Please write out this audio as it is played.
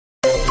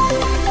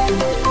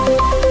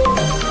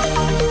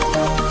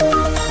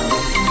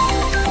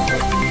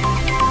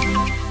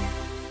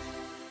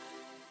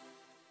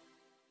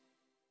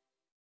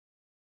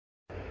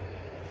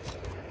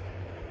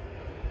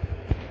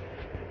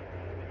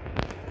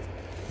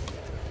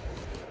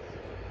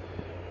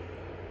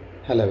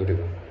Hello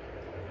everyone,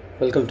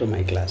 welcome to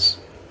my class.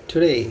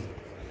 Today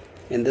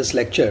in this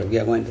lecture we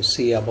are going to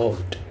see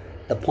about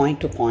the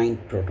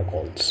point-to-point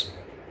protocols.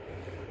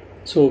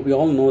 So we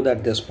all know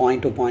that this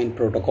point-to-point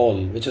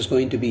protocol, which is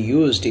going to be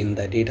used in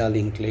the data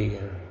link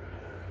layer.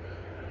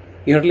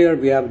 Earlier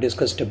we have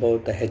discussed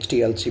about the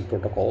DLC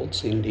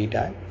protocols in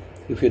detail.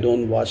 If you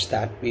don't watch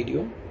that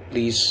video,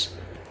 please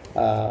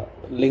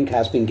link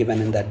has been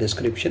given in that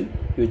description.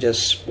 You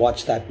just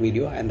watch that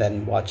video and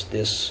then watch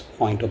this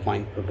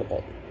point-to-point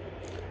protocol.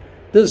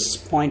 This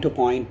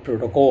point-to-point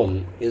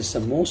protocol is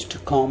the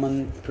most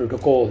common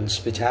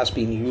protocols which has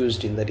been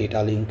used in the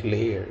data link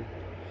layer.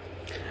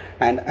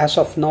 And as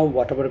of now,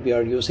 whatever we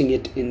are using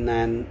it in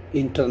an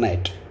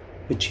internet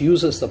which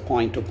uses the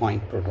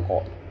point-to-point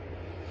protocol.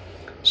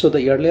 So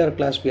the earlier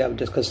class we have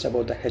discussed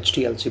about the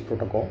HDLC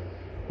protocol.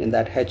 In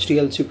that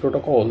HDLC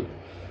protocol,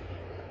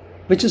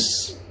 which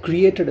is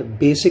created a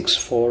basics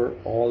for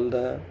all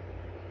the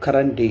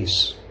current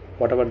days.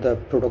 Whatever the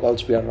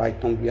protocols we are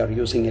right now, we are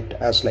using it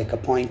as like a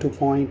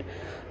point-to-point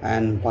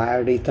and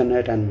wired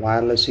Ethernet and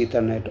wireless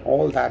Ethernet,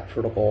 all that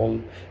protocol,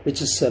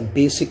 which is the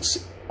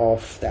basics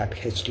of that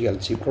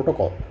HDLC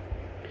protocol.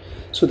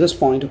 So this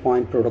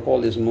point-to-point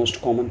protocol is the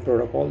most common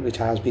protocol which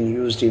has been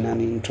used in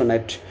an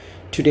internet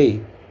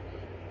today,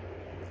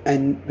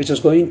 and which is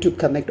going to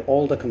connect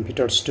all the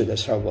computers to the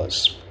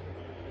servers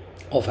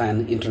of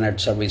an internet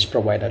service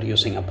provider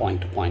using a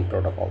point-to-point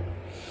protocol.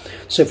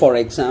 So for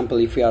example,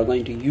 if you are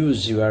going to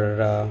use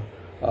your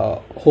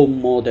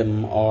home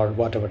modem or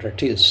whatever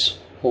it is,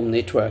 home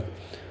network,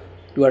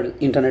 your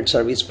internet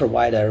service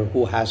provider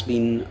who has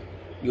been,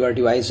 your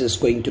device is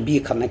going to be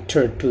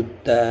connected to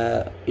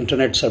the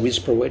internet service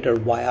provider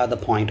via the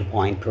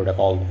point-to-point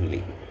protocol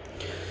only.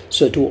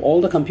 So to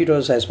all the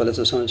computers as well as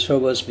the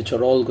servers which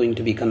are all going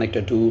to be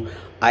connected to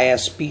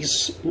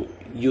ISPs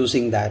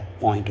using that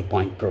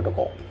point-to-point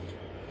protocol.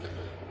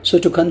 So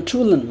to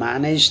control and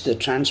manage the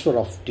transfer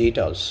of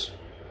data,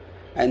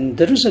 and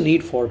there is a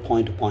need for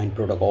point-to-point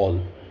protocol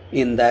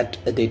in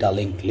that data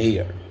link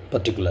layer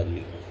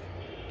particularly.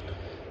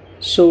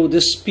 So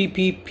this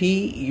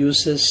PPP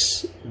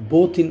uses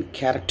both in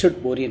character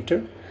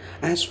oriented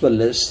as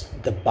well as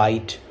the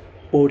byte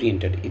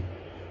oriented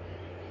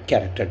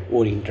character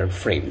oriented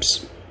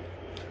frames.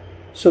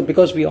 So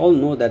because we all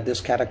know that this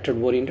character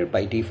oriented,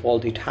 by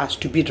default it has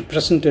to be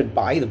represented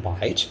by the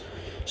bytes.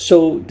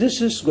 So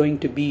this is going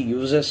to be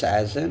used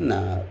as an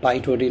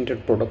byte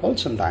oriented protocol.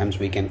 Sometimes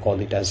we can call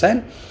it as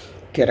an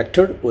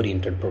character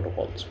oriented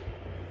protocols.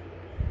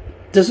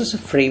 This is a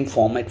frame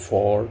format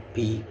for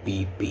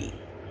PPP.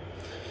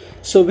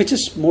 So which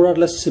is more or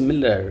less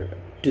similar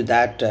to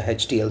that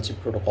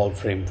HDLC protocol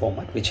frame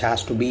format, which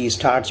has to be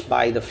starts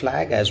by the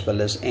flag as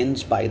well as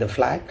ends by the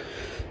flag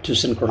to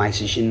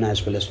synchronization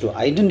as well as to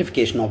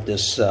identification of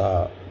this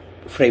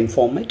frame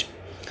format.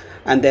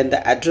 And then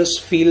the address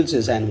fields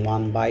is an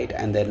 1 byte,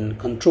 and then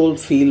control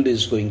field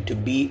is going to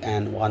be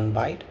an 1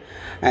 byte,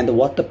 and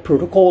what the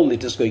protocol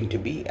it is going to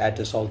be at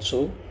is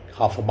also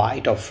half a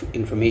byte of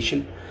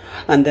information.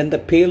 And then the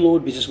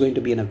payload, which is going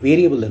to be in a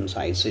variable in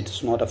size, it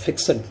is not a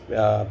fixed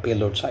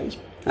payload size.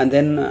 And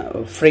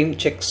then frame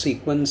check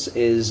sequence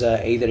is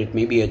either it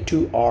may be a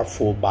 2 or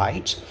 4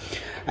 bytes,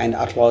 and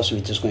atlas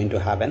which is going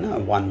to have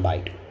an 1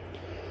 byte.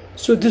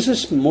 So this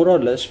is more or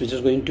less which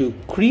is going to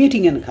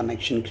creating a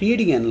connection,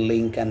 creating a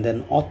link, and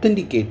then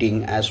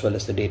authenticating as well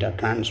as the data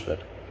transfer.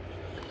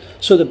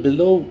 So the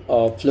below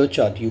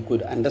flowchart you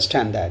could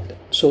understand that.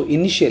 So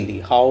initially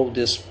how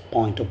this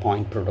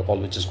point-to-point protocol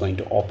which is going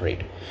to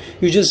operate.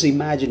 You just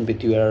imagine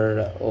with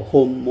your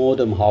home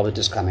modem how it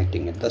is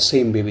connecting it, the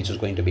same way which is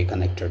going to be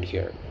connected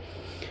here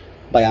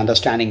by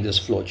understanding this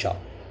flowchart.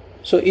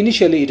 So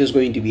initially it is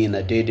going to be in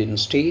a dead-end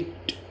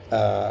state.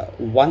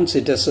 Once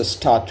it is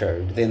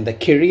started, then the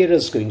carrier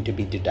is going to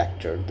be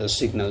detected. The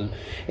signal,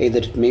 either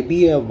it may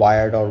be a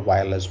wired or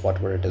wireless,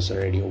 whatever it is, the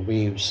radio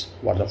waves,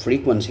 what the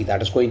frequency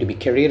that is going to be,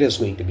 carrier is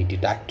going to be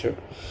detected.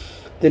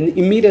 Then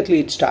immediately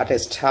it starts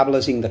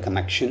establishing the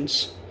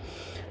connections.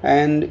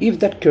 And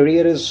if that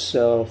carrier is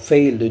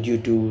failed due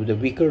to the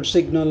weaker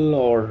signal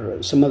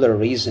or some other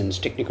reasons,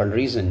 technical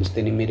reasons,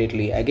 then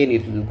immediately again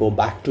it will go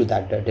back to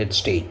that dead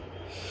state.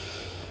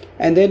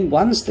 And then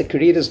once the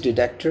carrier is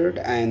detected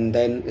and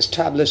then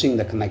establishing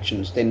the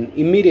connections, then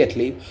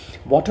immediately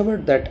whatever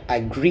that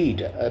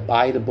agreed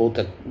by both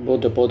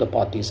the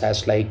parties,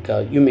 as like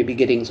you may be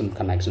getting some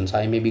connections.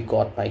 I may be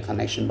got my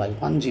connection by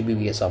 1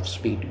 Gbps of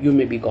speed. You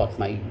may be got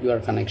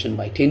your connection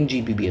by 10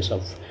 Gbps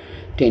of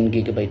 10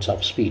 gigabytes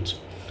of speeds.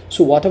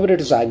 So whatever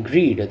it is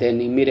agreed, then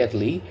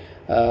immediately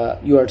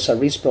your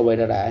service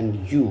provider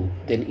and you,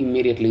 then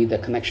immediately the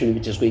connection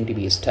which is going to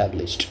be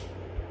established.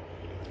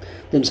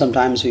 Then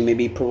sometimes we may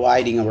be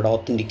providing our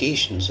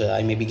authentications.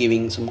 I may be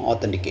giving some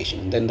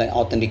authentication. Then the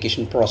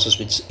authentication process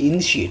which is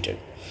initiated.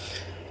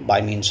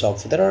 by means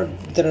of there are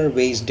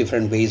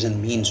different ways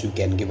and means you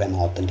can give an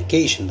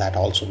authentication. That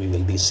also we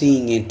will be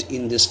seeing it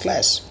in this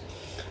class.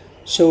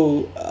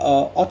 So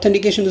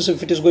authentication is,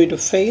 if it is going to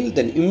fail,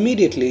 then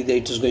immediately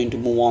it is going to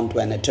move on to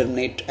an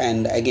terminate,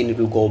 and again it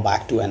will go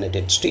back to an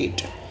edit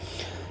state.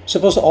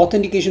 Suppose the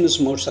authentication is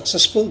more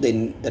successful,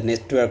 then the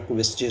network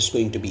is just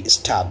going to be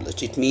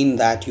established. It means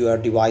that your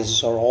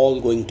devices are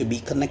all going to be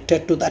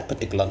connected to that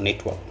particular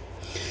network.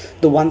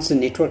 Once the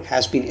network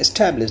has been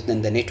established,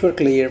 then the network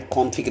layer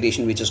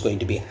configuration which is going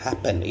to be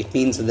happen. It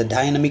means that the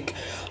dynamic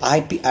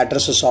IP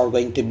addresses are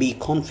going to be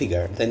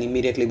configured, then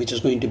immediately which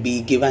is going to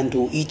be given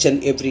to each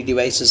and every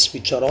devices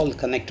which are all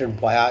connected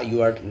via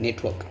your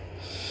network.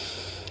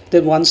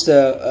 Then once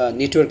the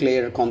network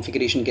layer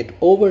configuration get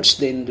over,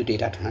 then the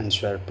data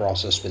transfer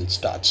process will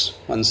start.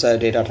 Once the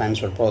data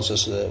transfer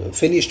process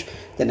finished,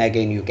 then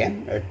again you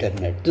can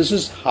terminate. This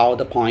is how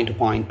the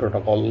point-to-point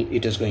protocol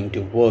it is going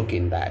to work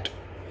in that.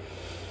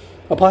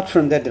 Apart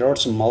from that, there are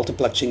some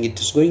multiplexing. It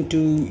is going to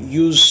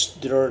use,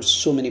 there are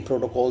so many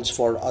protocols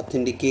for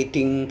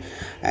authenticating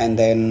and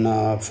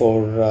then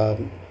for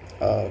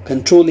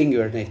controlling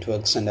your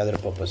networks and other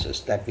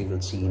purposes that we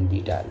will see in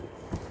detail.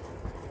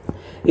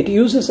 It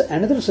uses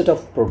another set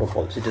of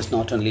protocols. It is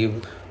not only a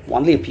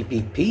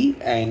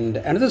PPP, and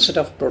another set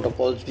of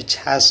protocols which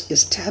has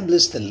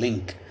established the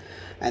link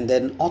and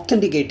then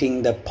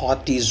authenticating the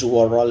parties who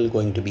are all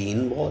going to be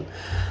involved,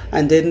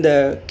 and then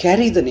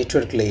carry the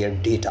network layer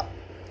data,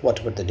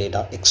 whatever the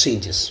data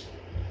exchanges.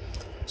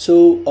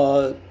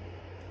 So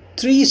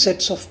three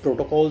sets of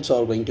protocols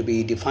are going to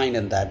be defined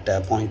in that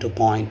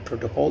point-to-point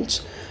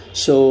protocols.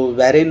 So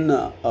wherein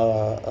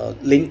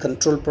link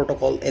control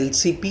protocol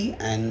LCP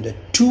and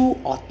two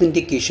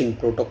authentication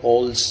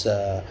protocols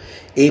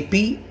AP,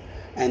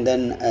 and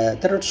then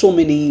there are so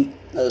many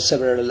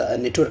several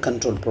network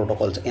control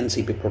protocols,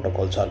 NCP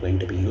protocols are going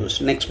to be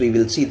used. Next we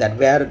will see that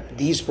where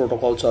these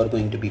protocols are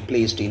going to be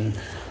placed in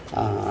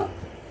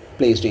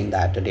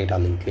that data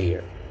link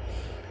layer.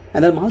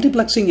 And then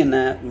multiplexing in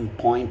a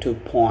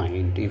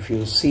point-to-point, if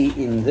you see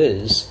in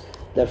this,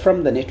 that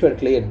from the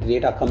network layer, the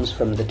data comes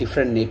from the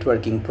different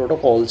networking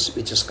protocols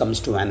which comes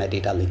to an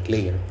data link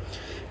layer.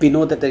 We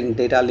know that the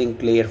data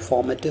link layer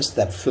format is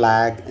the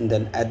flag and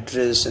then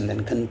address and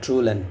then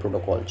control and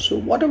protocol. So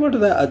whatever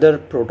the other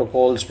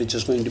protocols which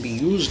is going to be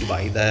used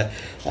by the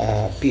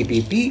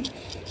PPP,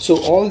 so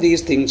all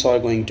these things are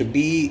going to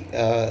be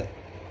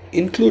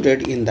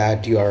included in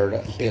that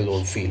your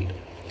payload field.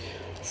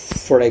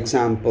 For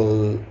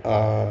example,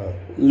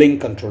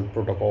 link control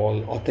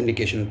protocol,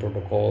 authentication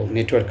protocol,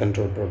 network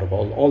control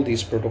protocol, all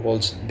these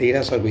protocols data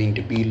are going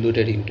to be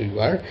loaded into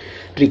your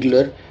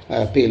regular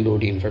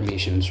payload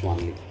informations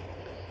only.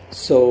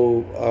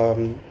 So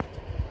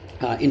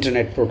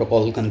internet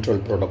protocol, control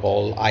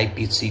protocol,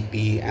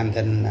 IPCP, and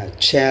then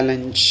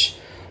challenge,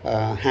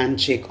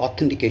 handshake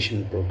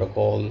authentication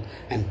protocol,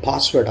 and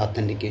password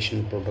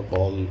authentication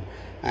protocol,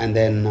 and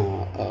then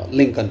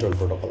link control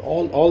protocol.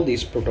 All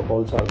these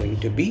protocols are going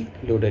to be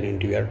loaded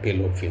into your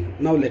payload field.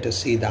 Now let us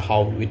see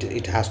how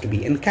it has to be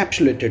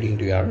encapsulated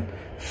into your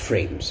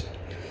frames.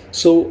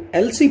 So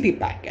LCP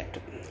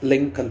packet,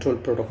 link control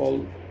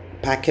protocol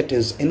packet,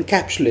 is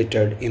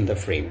encapsulated in the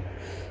frame.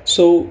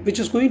 So which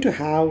is going to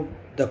have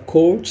the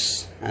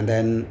codes and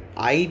then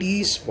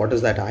IDs, what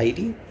is that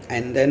ID,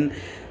 and then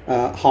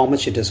how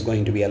much it is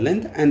going to be a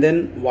length, and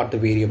then what the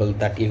variable,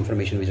 that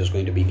information which is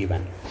going to be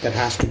given, that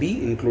has to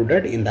be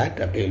included in that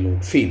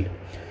payload field,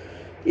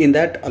 in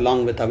that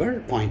along with our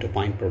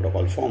point-to-point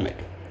protocol format.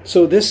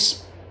 So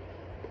this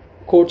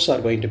codes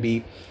are going to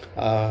be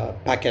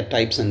packet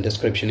types and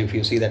description. If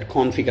you see that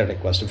configure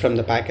request, from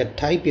the packet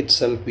type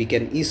itself we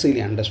can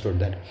easily understood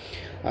that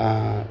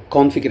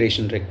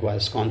configuration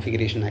request,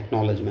 configuration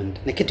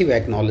acknowledgement, negative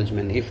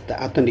acknowledgement if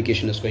the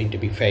authentication is going to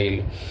be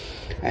failed,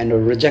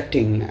 and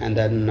rejecting, and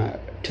then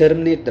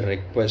terminate the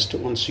request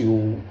once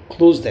you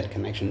close that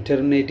connection,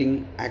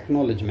 terminating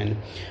acknowledgement,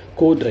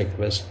 code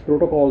request,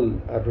 protocol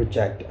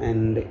reject,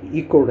 and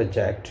echo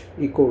reject,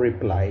 echo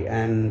reply,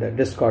 and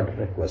discard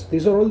request.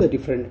 These are all the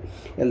different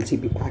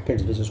LCP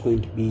packets which is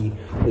going to be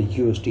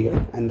used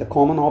here, and the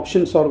common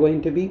options are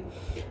going to be,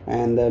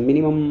 and the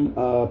minimum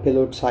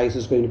payload size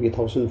is going to be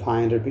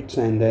 1500 bits,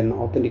 and then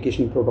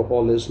authentication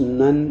protocol is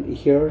none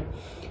here,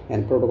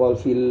 and protocol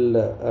field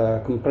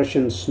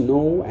compressions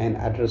no, and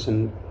address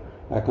and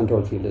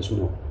control field is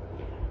no.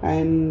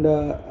 And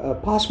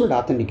password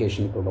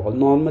authentication protocol,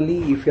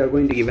 normally if you are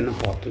going to give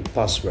a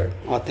password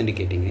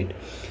authenticating it,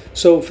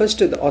 so first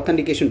the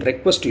authentication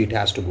request it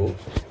has to go,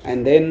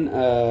 and then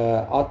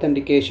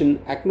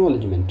authentication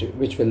acknowledgement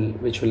which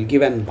will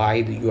given by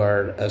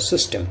your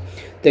system,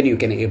 then you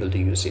can able to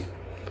use it.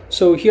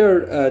 So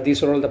here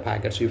these are all the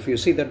packets. If you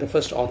see that the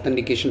first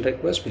authentication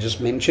request which is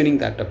mentioning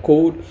that the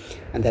code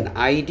and then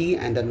ID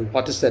and then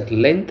what is that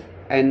length,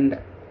 and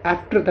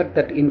after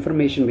that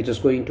information which is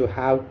going to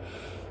have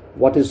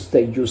what is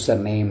the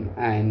username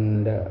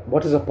and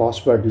what is the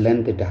password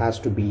length it has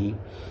to be,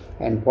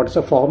 and what is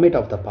the format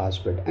of the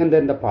password, and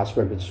then the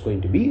password which is going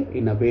to be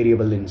in a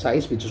variable in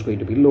size which is going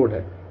to be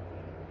loaded.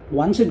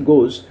 Once it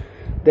goes,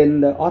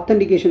 Then the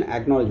authentication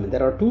acknowledgement.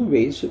 There are two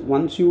ways.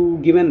 Once you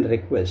give a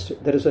request,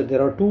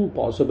 there are two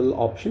possible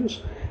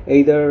options.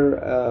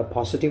 Either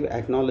positive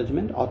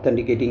acknowledgement,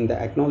 authenticating the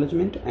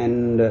acknowledgement,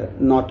 and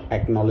not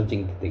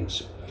acknowledging the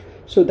things.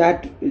 So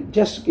that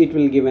it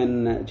will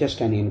give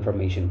just an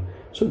information.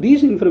 So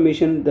these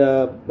information,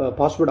 the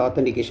password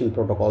authentication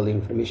protocol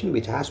information,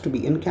 which has to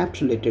be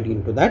encapsulated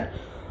into that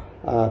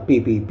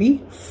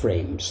PPP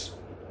frames.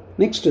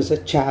 Next is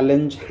a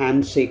challenge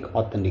handshake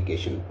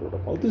authentication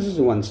protocol. This is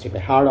one step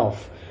ahead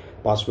of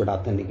password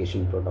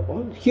authentication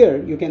protocol.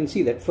 Here you can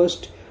see that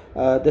first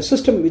the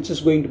system which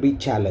is going to be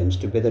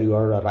challenged, whether you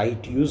are a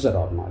right user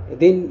or not.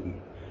 Then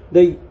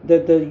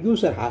the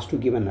user has to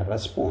give a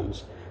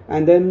response,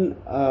 and then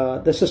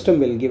the system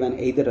will give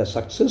either a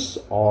success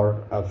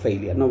or a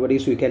failure.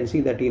 Nowadays you can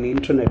see that in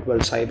internet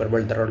world, cyber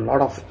world, there are a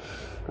lot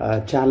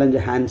of challenge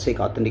handshake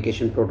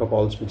authentication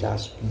protocols which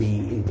has to be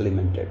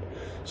implemented.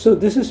 So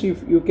this is,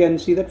 you can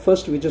see that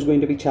first which is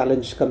going to be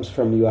challenged comes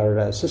from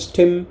your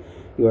system,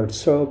 your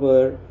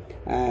server,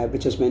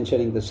 which is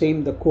mentioning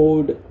the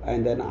code,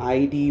 and then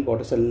ID, what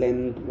is the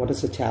length, what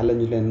is the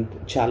challenge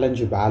length,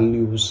 challenge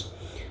values.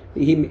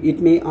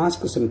 It may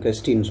ask some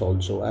questions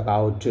also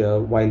about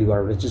while you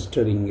are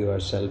registering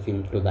yourself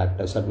into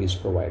that service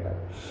provider.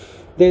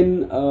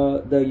 Then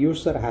the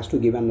user has to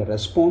give a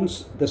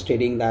response,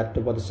 stating that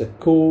what is the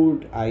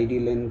code, ID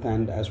length,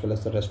 and as well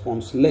as the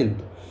response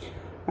length.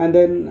 And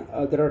then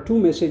there are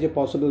two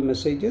possible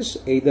messages.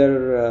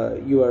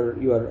 Either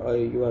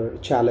your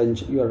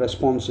challenge, your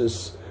response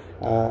is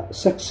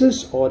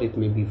success, or it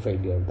may be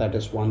failure. That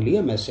is only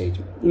a message.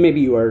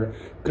 Maybe your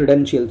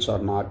credentials are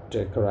not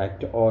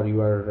correct, or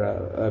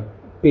your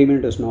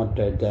payment is not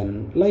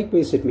done.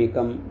 Likewise, it may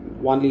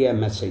come only a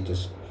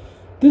messages.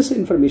 This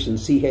information,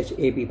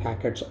 CHAP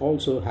packets,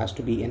 also has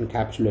to be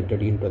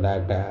encapsulated into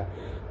that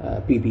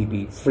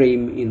PPP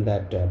frame in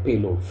that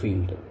payload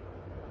field.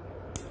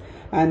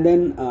 And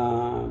then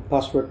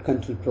password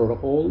control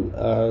protocol,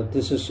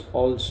 this is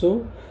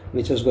also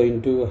which is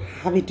going to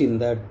have it in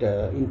that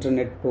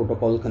internet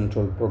protocol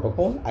control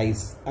protocol,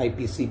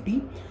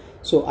 IPCP.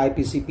 So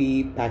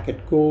IPCP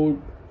packet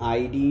code,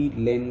 ID,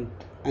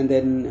 length, and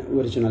then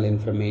original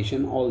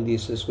information, all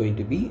this is going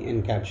to be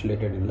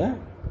encapsulated in the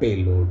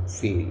payload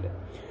field.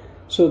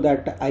 So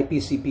that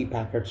IPCP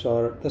packets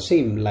are the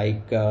same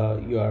like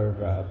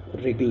your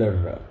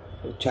regular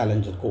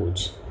challenge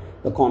codes.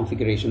 The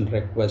configuration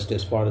request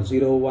is for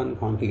 01,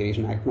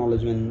 configuration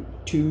acknowledgement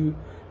 2,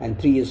 and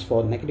 3 is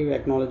for negative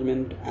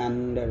acknowledgement,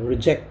 and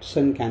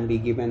rejection can be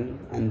given,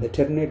 and the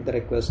terminate the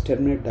request,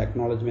 terminate the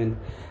acknowledgement,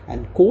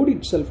 and code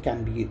itself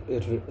can be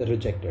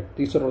rejected.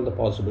 These are all the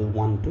possible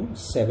 1 to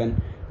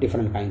 7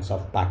 different kinds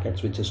of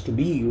packets which is to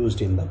be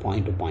used in the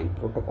point-to-point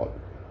protocol.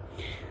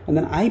 And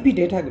then IP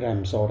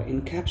datagrams are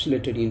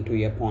encapsulated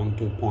into a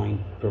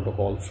point-to-point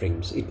protocol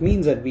frames. It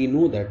means that we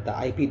know that the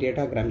IP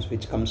datagrams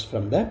which comes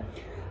from the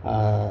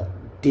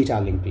data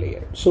link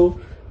layer, so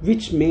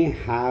which may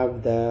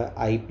have the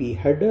IP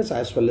headers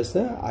as well as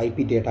the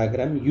IP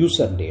datagram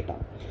user data.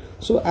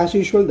 So as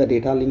usual, the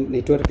data link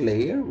network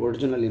layer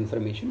original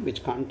information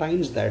which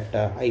contains that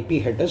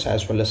IP headers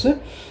as well as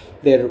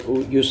their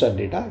user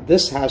data,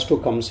 this has to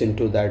comes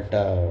into that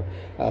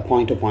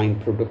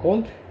point-to-point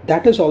protocol.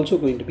 That is also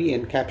going to be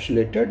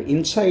encapsulated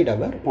inside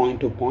our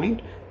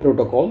point-to-point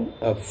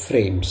protocol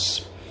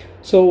frames.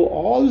 So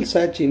all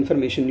such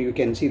information you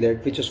can see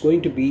that which is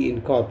going to be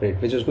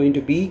incorporated, which is going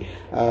to be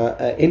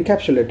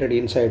encapsulated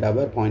inside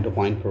our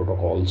point-to-point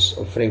protocols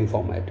frame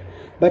format.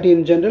 But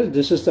in general,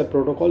 this is the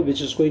protocol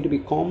which is going to be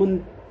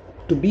common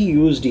to be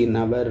used in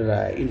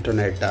our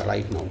internet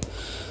right now.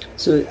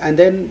 So, and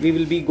then we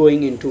will be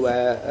going into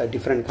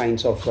different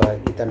kinds of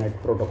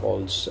Ethernet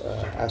protocols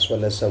as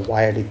well as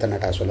wired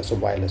Ethernet as well as a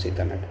wireless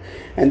Ethernet.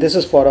 And this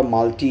is for a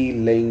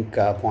multi-link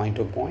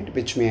point-to-point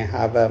which may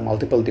have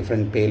multiple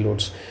different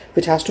payloads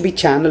which has to be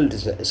channeled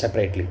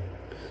separately.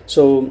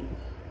 So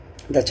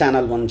the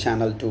channel 1,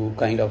 channel 2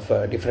 kind of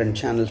different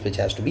channels which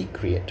has to be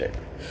created.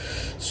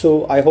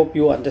 So I hope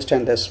you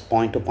understand this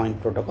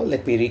point-to-point protocol.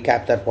 Let me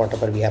recap that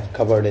whatever we have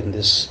covered in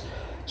this.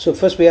 So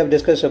first we have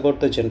discussed about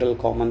the general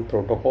common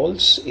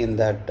protocols in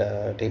that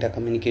data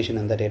communication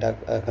and the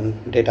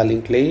data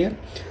link layer.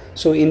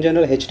 So in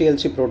general,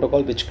 HDLC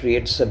protocol which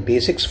creates the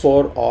basics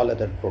for all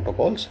other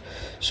protocols.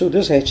 So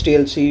this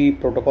HDLC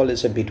protocol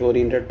is a bit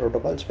oriented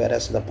protocols,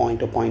 whereas the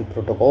point-to-point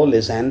protocol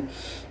is an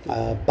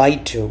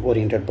byte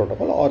oriented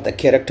protocol or the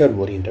character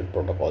oriented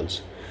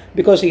protocols.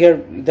 Because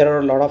here there are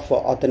a lot of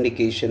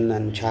authentication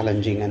and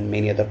challenging and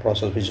many other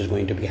processes which is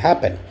going to be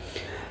happen.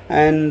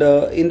 And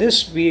in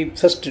this we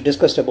first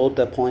discussed about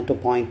the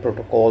point-to-point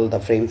protocol, the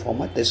frame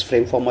format. This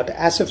frame format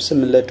as if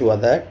similar to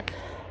our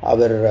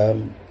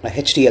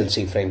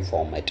HDLC frame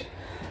format.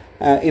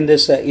 In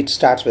this it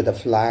starts with a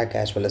flag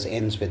as well as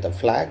ends with a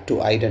flag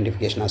to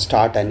identification of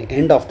start and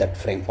end of that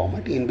frame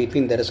format. In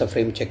between there is a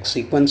frame check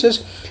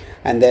sequences,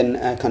 and then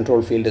a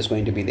control field is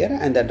going to be there,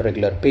 and then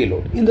regular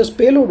payload. In this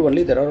payload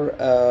only there are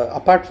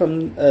apart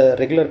from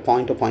regular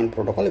point-to-point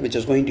protocol which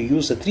is going to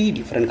use the 3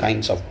 different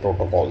kinds of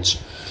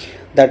protocols.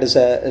 that is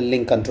a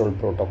link control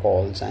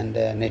protocols and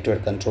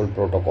network control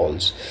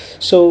protocols.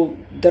 So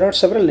there are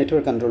several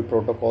network control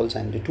protocols,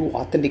 and the 2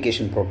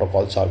 authentication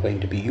protocols are going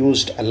to be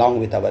used along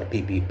with our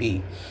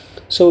PPP.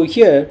 So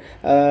here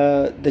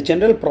the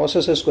general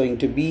process is going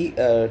to be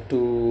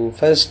to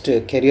first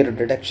carrier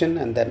detection,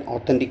 and then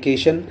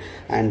authentication,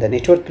 and the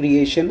network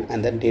creation,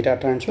 and then data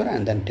transfer,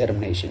 and then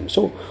termination.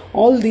 So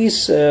all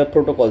these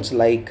protocols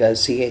like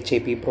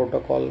CHAP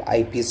protocol,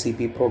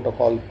 IPCP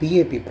protocol,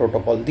 PAP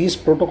protocol, these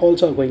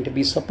protocols are going to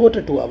be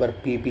supported to our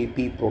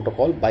PPP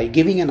protocol by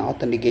giving an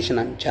authentication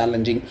and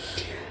challenging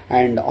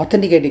and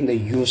authenticating the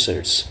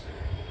users.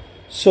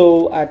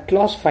 So at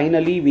last,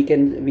 finally,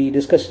 we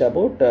discussed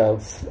about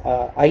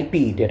IP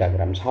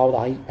datagrams, how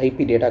the IP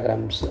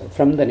datagrams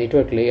from the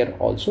network layer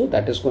also,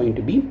 that is going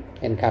to be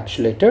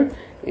encapsulated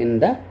in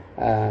the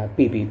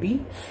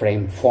PPP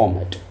frame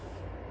format.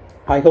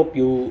 I hope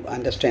you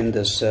understand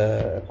this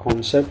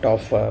concept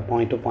of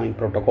point-to-point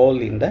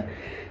protocol in the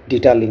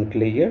data link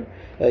layer.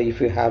 If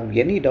you have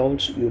any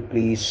doubts, you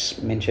please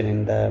mention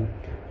in the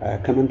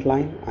comment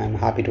line. I am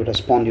happy to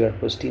respond to your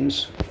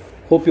questions.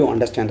 Hope you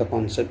understand the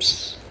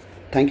concepts.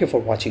 Thank you for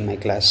watching my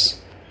class.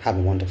 Have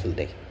a wonderful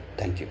day.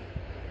 Thank you.